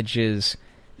sub-packages,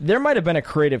 there might have been a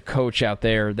creative coach out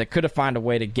there that could have found a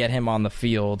way to get him on the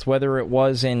field, whether it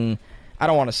was in, I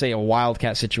don't want to say a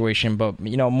wildcat situation, but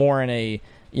more in a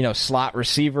slot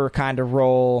receiver kind of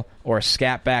role or a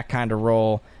scat back kind of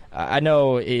role. I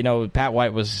know Pat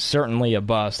White was certainly a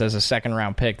bust as a second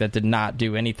round pick that did not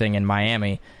do anything in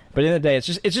Miami. But in the day, it's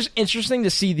just interesting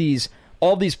to see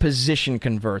all these position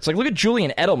converts. Like, look at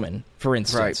Julian Edelman, for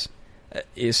instance.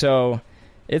 Right. So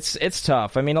it's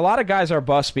tough. I mean, a lot of guys are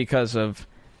bust because of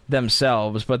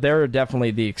themselves, but there are definitely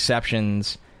the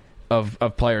exceptions of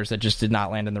players that just did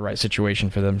not land in the right situation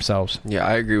for themselves. Yeah,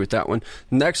 I agree with that one.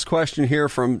 Next question here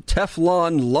from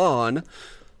Teflon Lawn.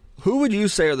 Who would you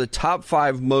say are the top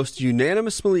 5 most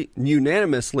unanimously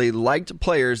liked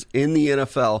players in the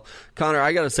NFL? Connor,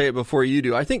 I got to say it before you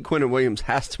do. I think Quinnen Williams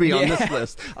has to be on this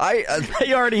list.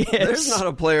 He already is. There's not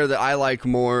a player that I like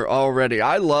more already.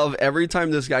 I love every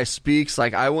time this guy speaks.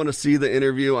 Like, I want to see the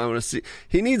interview. I want to see.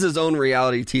 He needs his own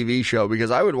reality TV show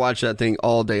because I would watch that thing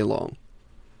all day long.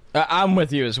 I'm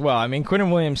with you as well. I mean,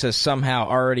 Quinnen Williams has somehow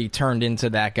already turned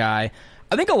into that guy.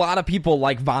 I think a lot of people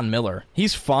like Von Miller.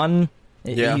 He's fun.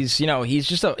 Yeah. He's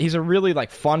a really like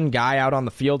fun guy out on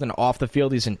the field and off the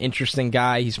field. He's an interesting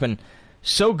guy. He's been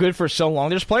so good for so long.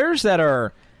 There's players that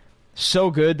are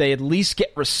so good they at least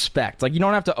get respect. Like, you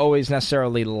don't have to always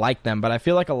necessarily like them, but I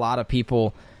feel like a lot of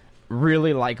people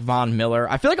really like Von Miller.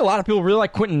 I feel like a lot of people really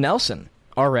like Quentin Nelson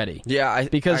already. Yeah, I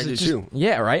do too.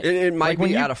 Yeah, right? It might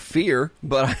be out of fear,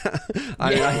 but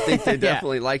I think they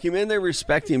definitely like him, and they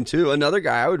respect him too. Another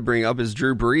guy I would bring up is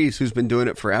Drew Brees, who's been doing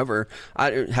it forever.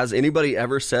 Has anybody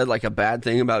ever said like a bad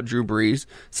thing about Drew Brees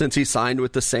since he signed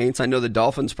with the Saints? I know the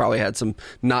Dolphins probably had some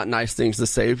not nice things to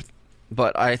say,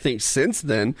 but I think since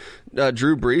then,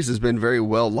 Drew Brees has been very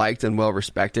well liked and well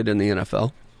respected in the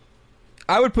NFL.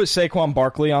 I would put Saquon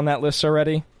Barkley on that list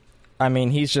already. I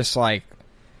mean, he's just like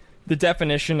the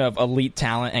definition of elite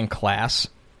talent and class.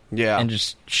 Yeah. And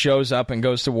just shows up and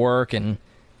goes to work, and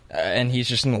he's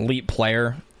just an elite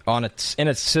player. in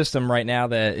its system right now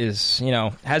that is,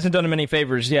 hasn't done them any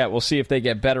favors yet. We'll see if they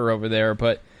get better over there,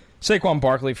 but Saquon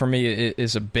Barkley for me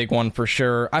is a big one for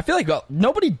sure. I feel like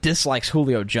nobody dislikes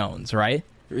Julio Jones, right?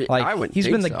 Like, he's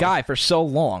been the guy for so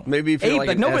long. Maybe if you're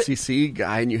an SEC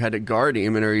guy and you had to guard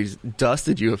him or he's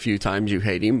dusted you a few times, you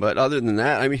hate him. But other than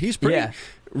that, I mean, he's pretty,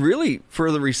 really, for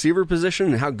the receiver position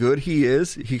and how good he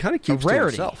is, he kind of keeps to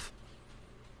himself.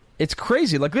 It's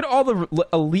crazy. Like, look at all the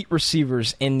elite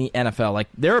receivers in the NFL. Like,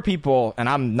 there are people, and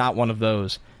I'm not one of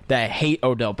those, that hate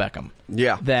Odell Beckham.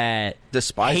 Yeah. That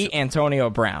despise hate Antonio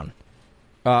Brown.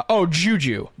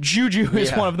 Juju. Juju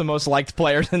is one of the most liked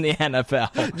players in the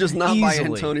NFL. Just not by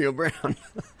Antonio Brown.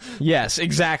 Yes,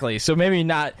 exactly. So maybe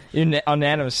not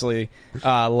unanimously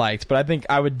liked, but I think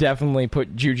I would definitely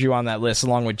put Juju on that list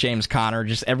along with James Conner.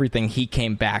 Just everything he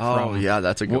came back from. Oh, yeah,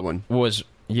 that's a good one. It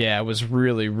was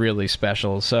really, really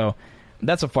special. So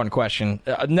that's a fun question.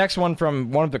 Next one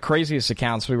from one of the craziest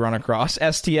accounts we run across,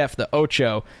 STF the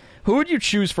Ocho. Who would you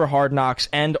choose for Hard Knocks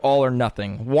and All or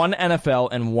Nothing? One NFL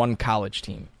and one college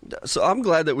team. So I'm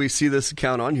glad that we see this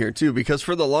account on here, too, because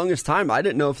for the longest time, I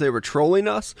didn't know if they were trolling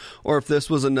us or if this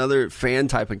was another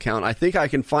fan-type account. I think I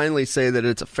can finally say that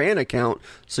it's a fan account,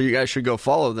 so you guys should go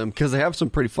follow them because they have some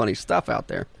pretty funny stuff out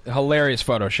there. Hilarious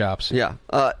Photoshops. Yeah.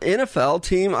 NFL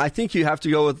team, I think you have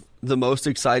to go with the most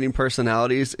exciting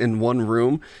personalities in one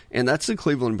room, and that's the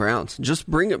Cleveland Browns. Just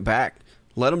bring it back.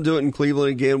 Let them do it in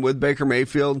Cleveland again with Baker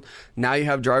Mayfield. Now you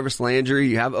have Jarvis Landry.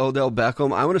 You have Odell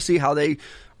Beckham. I want to see how they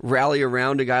rally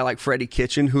around a guy like Freddie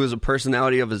Kitchen, who is a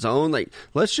personality of his own. Like,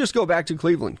 let's just go back to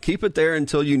Cleveland. Keep it there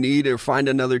until you need or find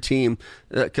another team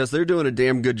because they're doing a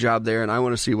damn good job there, and I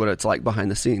want to see what it's like behind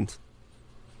the scenes.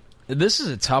 This is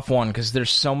a tough one because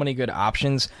there's so many good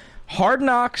options. Hard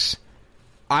Knocks,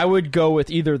 I would go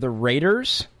with either the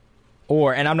Raiders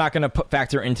and I'm not going to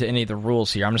factor into any of the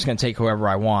rules here. I'm just going to take whoever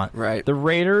I want. Right. The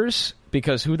Raiders,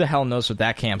 because who the hell knows what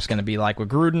that camp's going to be like with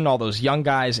Gruden, all those young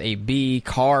guys, AB,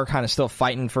 Carr kind of still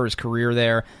fighting for his career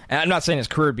there. And I'm not saying his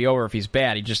career would be over if he's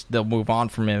bad. They'll move on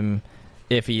from him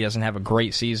if he doesn't have a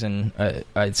great season,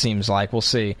 it seems like. We'll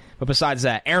see. But besides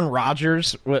that, Aaron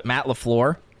Rodgers with Matt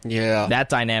LaFleur, that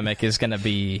dynamic is going to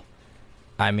be,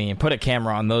 put a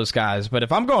camera on those guys. But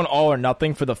if I'm going all or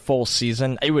nothing for the full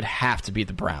season, it would have to be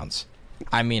the Browns.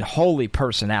 Holy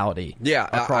personality. Yeah,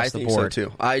 across the board. I think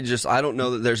so too. I don't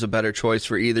know that there's a better choice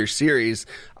for either series.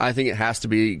 I think it has to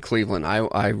be Cleveland.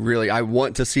 I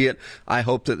want to see it. I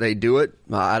hope that they do it.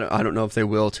 I don't know if they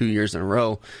will 2 years in a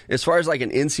row. As far as like an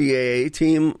NCAA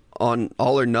team on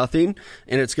All or Nothing,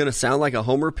 and it's going to sound like a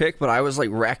homer pick, but I was like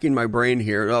racking my brain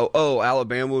here.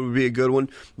 Alabama would be a good one,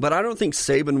 but I don't think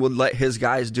Saban would let his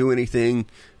guys do anything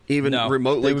even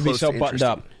remotely they would close be so to buttoned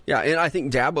up. Yeah, and I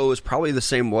think Dabo is probably the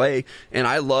same way, and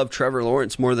I love Trevor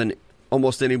Lawrence more than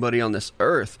almost anybody on this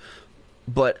earth,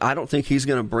 but I don't think he's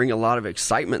going to bring a lot of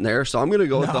excitement there, so I'm going to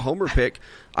go with the homer pick.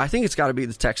 I think it's got to be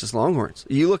the Texas Longhorns.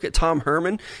 You look at Tom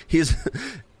Herman, he's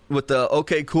with the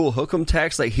okay, cool, hook 'em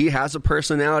text, like he has a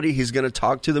personality. He's going to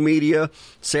talk to the media.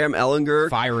 Sam Ehlinger,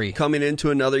 fiery, coming into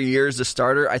another year as a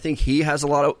starter. I think he has a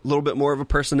little bit more of a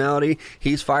personality.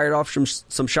 He's fired off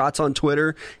some shots on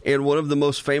Twitter. And one of the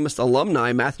most famous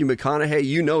alumni, Matthew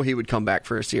McConaughey, he would come back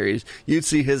for a series. You'd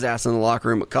see his ass in the locker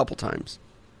room a couple times.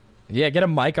 Yeah, get a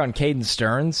mic on Caden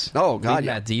Stearns. Oh, God,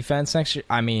 that defense next year.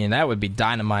 That would be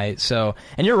dynamite. So,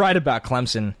 and you're right about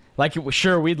Clemson. Like,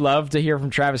 sure, we'd love to hear from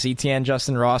Travis Etienne,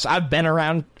 Justin Ross. I've been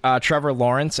around Trevor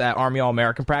Lawrence at Army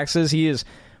All-American practices. He is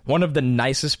one of the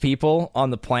nicest people on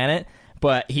the planet,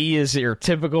 but he is your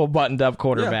typical buttoned-up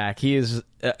quarterback. Yeah. He is,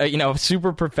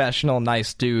 super professional,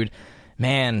 nice dude.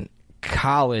 Man,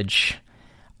 college.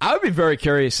 I would be very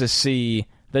curious to see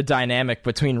the dynamic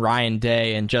between Ryan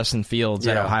Day and Justin Fields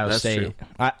at Ohio State.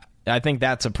 True. I think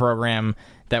that's a program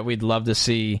that we'd love to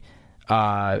see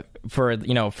for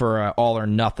an all or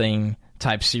nothing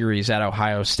type series at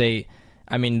Ohio State.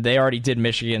 They already did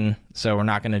Michigan, so we're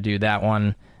not going to do that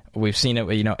one. We've seen it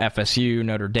with FSU,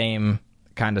 Notre Dame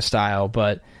kind of style,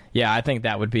 but yeah, I think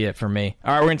that would be it for me.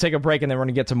 All right, we're going to take a break and then we're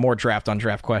going to get to more draft on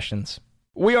draft questions.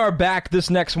 We are back. This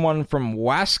next one from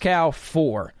Waskow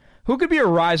 4. Who could be a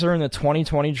riser in the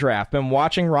 2020 draft? Been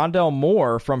watching Rondell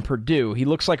Moore from Purdue. He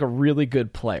looks like a really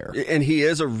good player. And he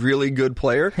is a really good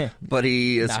player, but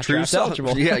he is true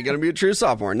eligible. Yeah, going to be a true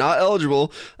sophomore. Not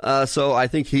eligible. So I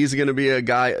think he's going to be a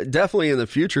guy definitely in the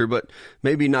future, but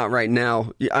maybe not right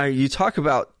now. You talk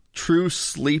about true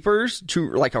sleepers,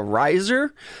 like a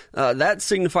riser, that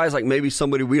signifies like maybe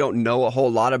somebody we don't know a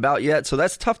whole lot about yet. So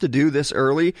that's tough to do this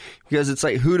early because it's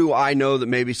like, who do I know that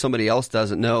maybe somebody else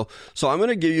doesn't know? So I'm going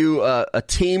to give you a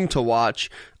team to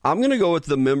watch. I'm going to go with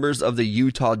the members of the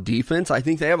Utah defense. I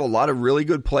think they have a lot of really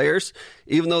good players.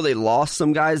 Even though they lost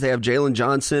some guys, they have Jalen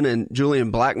Johnson and Julian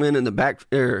Blackman in in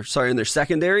their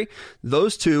secondary.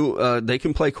 Those two, they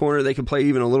can play corner. They can play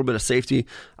even a little bit of safety.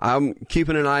 I'm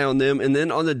keeping an eye on them. And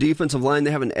then on the defensive line,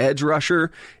 they have an edge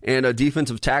rusher and a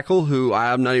defensive tackle who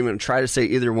I'm not even going to try to say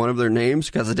either one of their names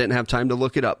because I didn't have time to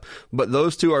look it up. But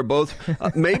those two are both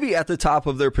maybe at the top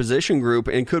of their position group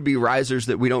and could be risers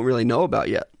that we don't really know about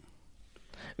yet.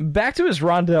 Back to his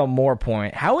Rondale Moore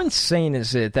point, how insane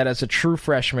is it that as a true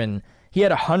freshman, he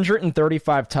had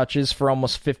 135 touches for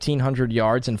almost 1,500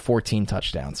 yards and 14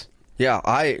 touchdowns? Yeah,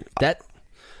 I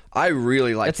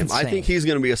really like him. Insane. I think he's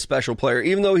going to be a special player.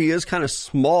 Even though he is kind of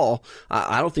small,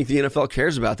 I don't think the NFL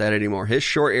cares about that anymore. His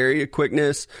short area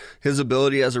quickness, his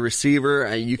ability as a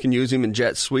receiver, you can use him in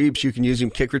jet sweeps, you can use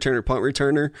him kick returner, punt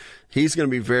returner. He's going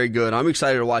to be very good. I'm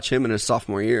excited to watch him in his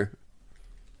sophomore year.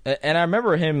 And I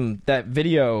remember that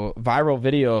viral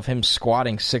video of him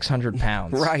squatting 600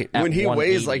 pounds. Right. When he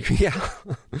weighs like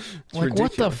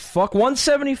what the fuck?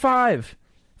 175.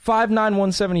 5'9",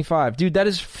 175. Dude, that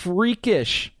is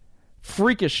freakish.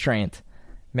 Freakish strength.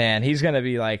 Man, he's going to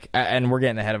be like, and we're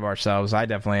getting ahead of ourselves. I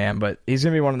definitely am. But he's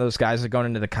going to be one of those guys that going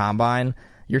into the combine,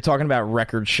 you're talking about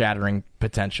record-shattering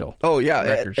potential. Oh,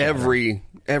 yeah. Every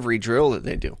drill that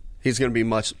they do, he's going to be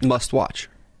must watch.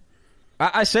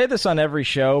 I say this on every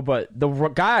show, but the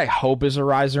guy I hope is a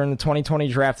riser in the 2020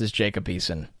 draft is Jacob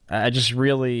Eason. I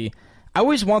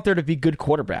always want there to be good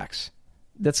quarterbacks.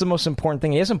 That's the most important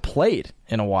thing. He hasn't played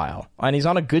in a while, and he's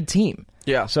on a good team.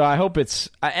 Yeah. So I hope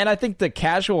and I think the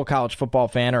casual college football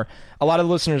fan, or a lot of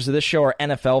the listeners to this show are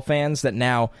NFL fans that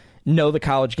now know the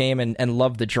college game and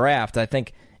love the draft. I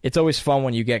think it's always fun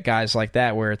when you get guys like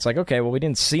that where it's like, okay, well, we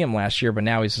didn't see him last year, but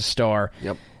now he's a star.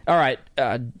 Yep. All right,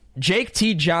 Jake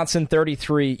T. Johnson,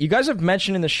 33. You guys have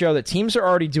mentioned in the show that teams are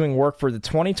already doing work for the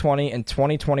 2020 and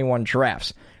 2021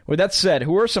 drafts. With that said,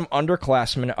 who are some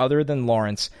underclassmen other than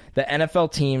Lawrence that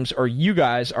NFL teams or you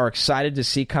guys are excited to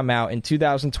see come out in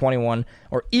 2021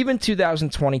 or even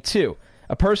 2022?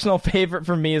 A personal favorite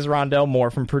for me is Rondale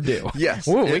Moore from Purdue. Yes.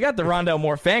 Ooh, we got the Rondale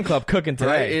Moore fan club cooking today.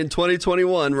 Right. In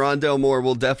 2021, Rondale Moore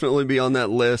will definitely be on that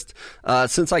list.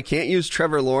 Since I can't use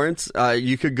Trevor Lawrence,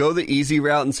 you could go the easy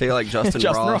route and say like Justin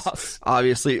Ross.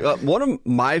 Obviously. One of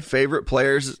my favorite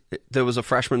players that was a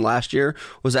freshman last year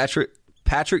was actually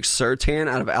Patrick Surtain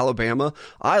out of Alabama.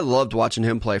 I loved watching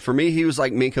him play. For me, he was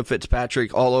like Minka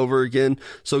Fitzpatrick all over again.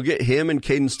 So get him and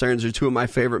Caden Stearns are two of my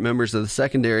favorite members of the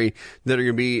secondary that are going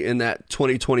to be in that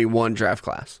 2021 draft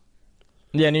class.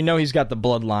 Yeah, and he's got the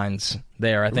bloodlines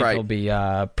there. I think he'll be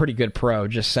a pretty good pro,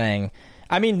 just saying.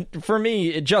 I mean, for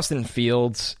me, Justin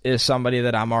Fields is somebody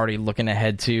that I'm already looking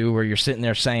ahead to, where you're sitting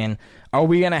there saying, are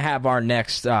we going to have our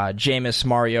next Jameis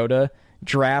Mariota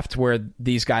draft where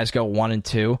these guys go 1 and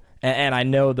 2? And I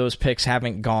know those picks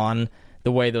haven't gone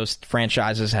the way those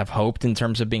franchises have hoped in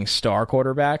terms of being star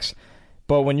quarterbacks.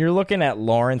 But when you're looking at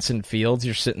Lawrence and Fields,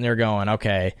 you're sitting there going,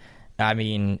 okay, I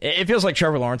mean, it feels like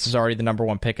Trevor Lawrence is already the number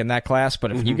one pick in that class.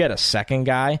 But if you get a second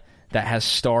guy that has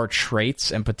star traits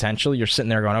and potential, you're sitting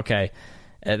there going, okay,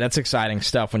 that's exciting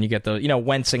stuff when you get the,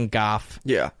 Wentz and Goff,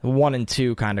 1 and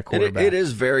 2 kind of quarterback. It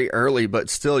is very early,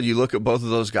 but still, you look at both of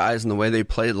those guys and the way they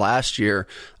played last year.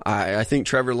 I think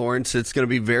Trevor Lawrence, it's going to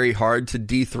be very hard to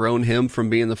dethrone him from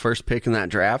being the first pick in that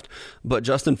draft. But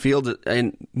Justin Fields,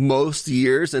 in most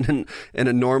years and in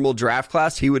a normal draft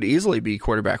class, he would easily be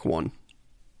quarterback 1.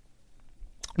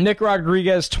 Nick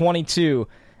Rodriguez, 22.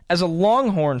 As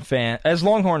Longhorn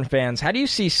fans, how do you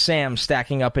see Sam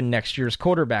stacking up in next year's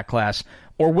quarterback class,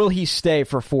 or will he stay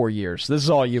for 4 years? This is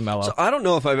all you, Mello. So I don't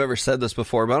know if I've ever said this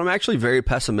before, but I'm actually very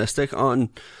pessimistic on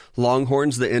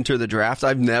Longhorns that enter the draft.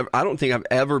 I don't think I've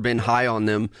ever been high on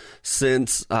them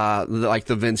since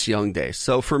the Vince Young days.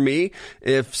 So for me,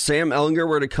 if Sam Ehlinger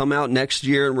were to come out next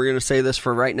year, and we're going to say this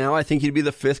for right now, I think he'd be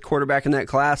the 5th quarterback in that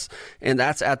class, and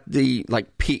that's at the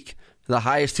peak. The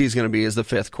highest he's going to be is the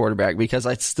 5th quarterback, because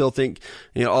I still think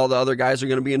all the other guys are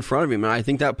going to be in front of him, and I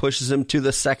think that pushes him to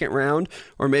the 2nd round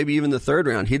or maybe even the 3rd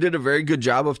round. He did a very good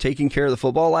job of taking care of the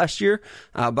football last year,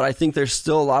 but I think there's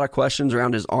still a lot of questions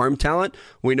around his arm talent.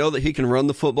 We know that he can run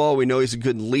the football. We know he's a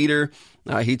good leader.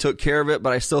 He took care of it,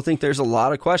 but I still think there's a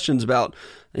lot of questions about,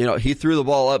 he threw the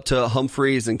ball up to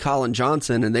Humphreys and Colin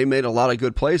Johnson, and they made a lot of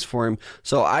good plays for him.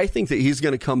 So I think that he's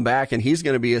going to come back, and he's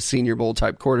going to be a Senior Bowl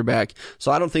type quarterback.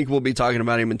 So I don't think we'll be talking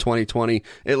about him in 2020.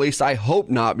 At least I hope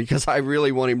not, because I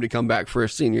really want him to come back for a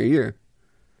senior year.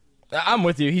 I'm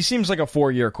with you. He seems like a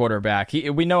 4-year quarterback.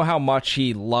 We know how much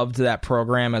he loved that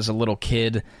program as a little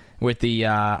kid with the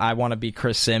I want to be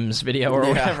Chris Sims video or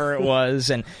whatever it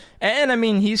was. And I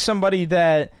mean, he's somebody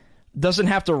that doesn't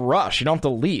have to rush. You don't have to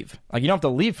leave. Like, you don't have to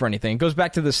leave for anything. It goes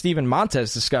back to the Steven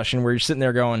Montez discussion where you're sitting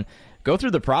there going, go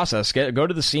through the process, go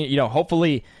to the scene,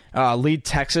 hopefully lead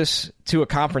Texas to a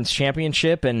conference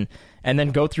championship and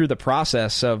then go through the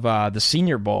process of the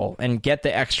Senior Bowl and get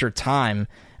the extra time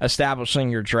establishing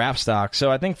your draft stock.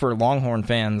 So I think for Longhorn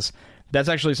fans, that's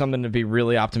actually something to be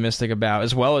really optimistic about,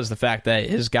 as well as the fact that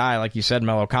his guy, like you said,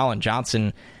 Mello, Colin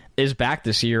Johnson, is back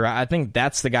this year. I think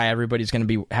that's the guy everybody's going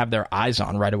to have their eyes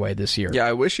on right away this year. Yeah,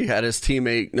 I wish he had his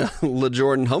teammate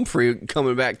LaJordan Humphrey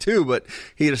coming back too, but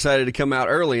he decided to come out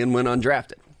early and went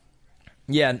undrafted.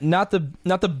 Yeah, not the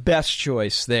best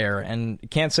choice there, and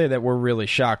can't say that we're really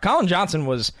shocked. Colin Johnson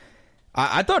was,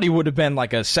 I thought he would have been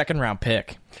like a second-round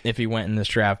pick if he went in this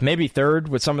draft. Maybe third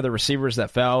with some of the receivers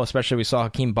that fell, especially we saw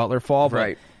Hakeem Butler fall. But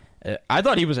right. I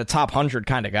thought he was a top 100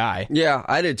 kind of guy. Yeah,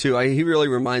 I did too. He really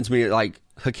reminds me like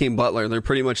Hakeem Butler. They're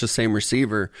pretty much the same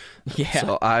receiver. Yeah.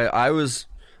 So I was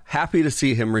happy to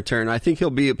see him return. I think he'll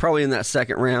be probably in that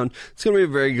second round. It's going to be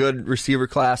a very good receiver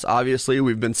class. Obviously,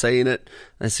 we've been saying it.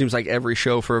 It seems like every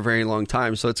show for a very long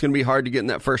time. So it's going to be hard to get in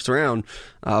that first round.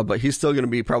 But he's still going to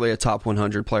be probably a top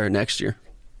 100 player next year.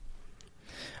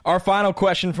 Our final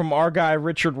question from our guy,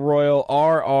 Richard Royal,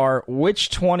 RR, which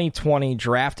 2020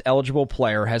 draft-eligible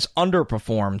player has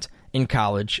underperformed in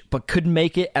college but could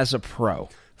make it as a pro?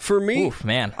 For me, Oof,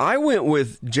 man. I went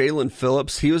with Jalen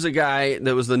Phillips. He was a guy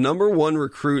that was the number one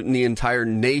recruit in the entire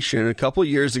nation a couple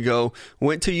years ago,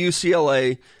 went to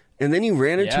UCLA, and then he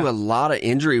ran into a lot of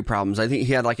injury problems. I think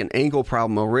he had like an ankle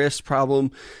problem, a wrist problem,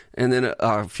 and then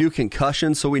a few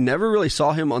concussions, so we never really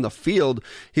saw him on the field.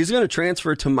 He's going to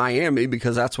transfer to Miami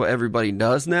because that's what everybody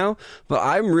does now, but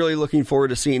I'm really looking forward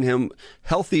to seeing him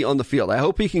healthy on the field. I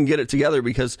hope he can get it together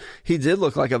because he did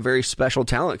look like a very special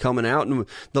talent coming out, and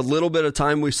the little bit of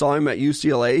time we saw him at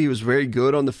UCLA, he was very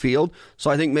good on the field, so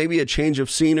I think maybe a change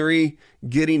of scenery,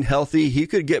 getting healthy, he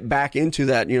could get back into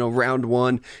that, round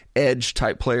one edge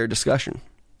type player discussion.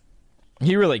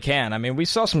 He really can. I mean, we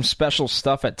saw some special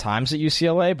stuff at times at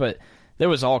UCLA, but there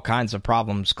was all kinds of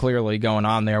problems clearly going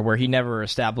on there where he never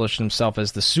established himself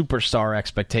as the superstar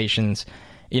expectations,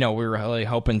 we were really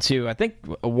hoping to. I think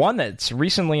one that's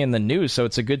recently in the news, so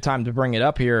it's a good time to bring it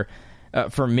up here,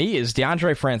 for me, is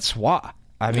DeAndre Francois.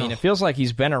 I mean, It feels like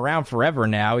he's been around forever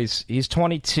now. He's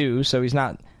 22, so he's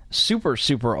not super,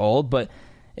 super old, but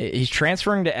he's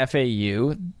transferring to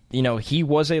FAU. He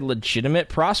was a legitimate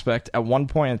prospect at one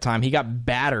point in time. He got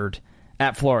battered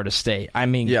at Florida State. I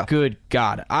mean, Good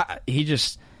God. He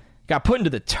just got put into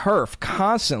the turf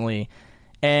constantly.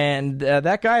 And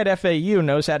that guy at FAU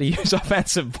knows how to use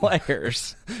offensive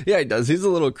players. Yeah, he does. He's a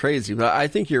little crazy, but I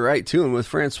think you're right, too. And with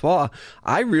Francois,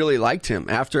 I really liked him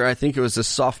after I think it was his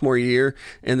sophomore year.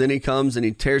 And then he comes and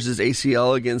he tears his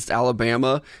ACL against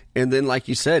Alabama. And then, like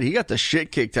you said, he got the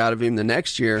shit kicked out of him the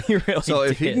next year. He really so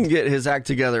if did. he can get his act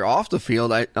together off the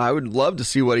field, I would love to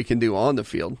see what he can do on the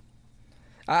field.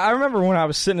 I remember when I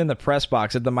was sitting in the press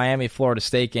box at the Miami-Florida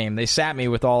State game, they sat me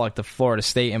with all like the Florida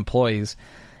State employees.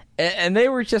 And they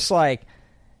were just like,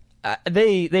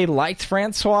 they liked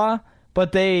Francois,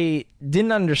 but they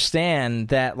didn't understand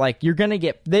that, like, you're going to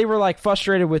get, they were, like,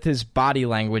 frustrated with his body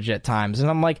language at times. And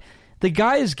I'm like, the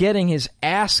guy is getting his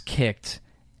ass kicked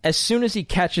as soon as he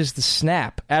catches the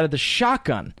snap out of the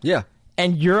shotgun. Yeah.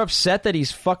 And you're upset that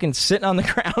he's fucking sitting on the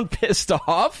ground pissed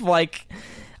off? Like,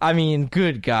 I mean,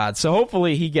 good God. So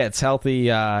hopefully he gets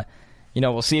healthy.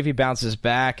 We'll see if he bounces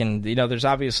back. And, there's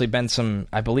obviously been some,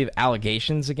 I believe,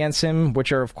 allegations against him,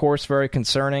 which are, of course, very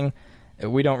concerning.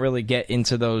 We don't really get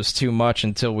into those too much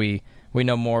until we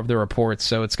know more of the reports.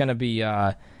 So it's going to be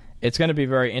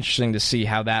very interesting to see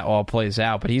how that all plays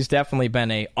out. But he's definitely been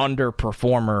a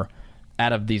underperformer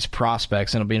out of these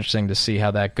prospects, and it'll be interesting to see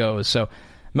how that goes. So,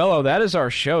 Mello, that is our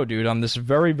show, dude, on this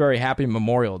very, very happy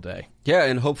Memorial Day. Yeah,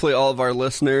 and hopefully all of our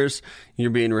listeners,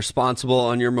 you're being responsible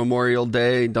on your Memorial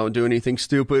Day. Don't do anything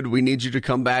stupid. We need you to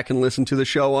come back and listen to the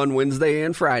show on Wednesday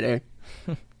and Friday.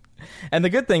 And the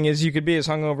good thing is you could be as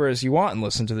hungover as you want and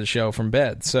listen to the show from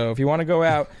bed. So if you want to go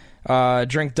out,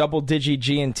 drink double-digit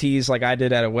G&Ts like I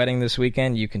did at a wedding this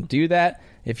weekend, you can do that.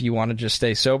 If you want to just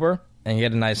stay sober and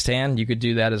get a nice tan, you could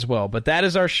do that as well. But that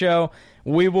is our show.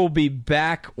 We will be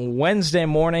back Wednesday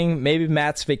morning. Maybe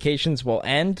Matt's vacations will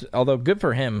end, although good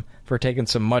for him for taking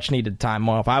some much-needed time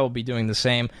off. I will be doing the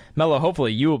same. Mello,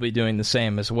 hopefully you will be doing the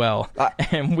same as well.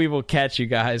 And we will catch you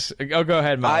guys. Oh, go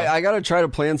ahead, Mello. I got to try to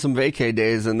plan some vacay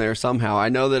days in there somehow. I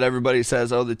know that everybody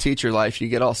says, the teacher life, you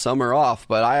get all summer off,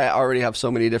 but I already have so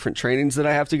many different trainings that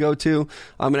I have to go to.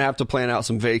 I'm going to have to plan out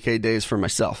some vacay days for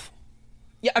myself.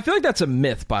 Yeah, I feel like that's a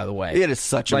myth, by the way. It is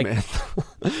such a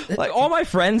myth. Like all my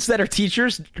friends that are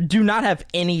teachers do not have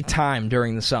any time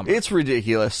during the summer. It's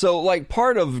ridiculous. So, like,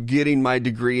 part of getting my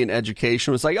degree in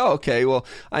education was like, oh, okay, well,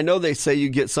 I know they say you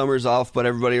get summers off, but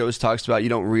everybody always talks about you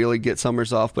don't really get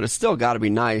summers off, but it's still got to be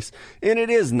nice. And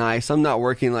it is nice. I'm not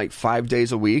working like 5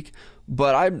 days a week,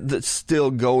 but I'm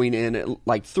still going in at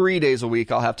like 3 days a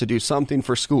week. I'll have to do something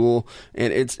for school,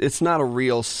 and it's not a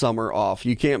real summer off.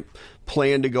 You can't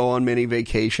plan to go on many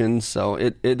vacations, so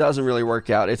it doesn't really work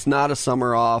out. It's not a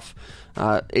summer off.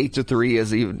 8 to 3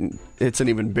 it's an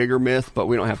even bigger myth, but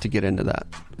we don't have to get into that.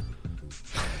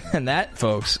 And that,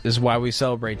 folks, is why we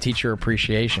celebrate Teacher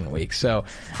Appreciation Week. So,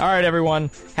 all right, everyone,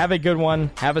 have a good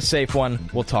one. Have a safe one.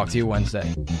 We'll talk to you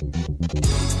Wednesday.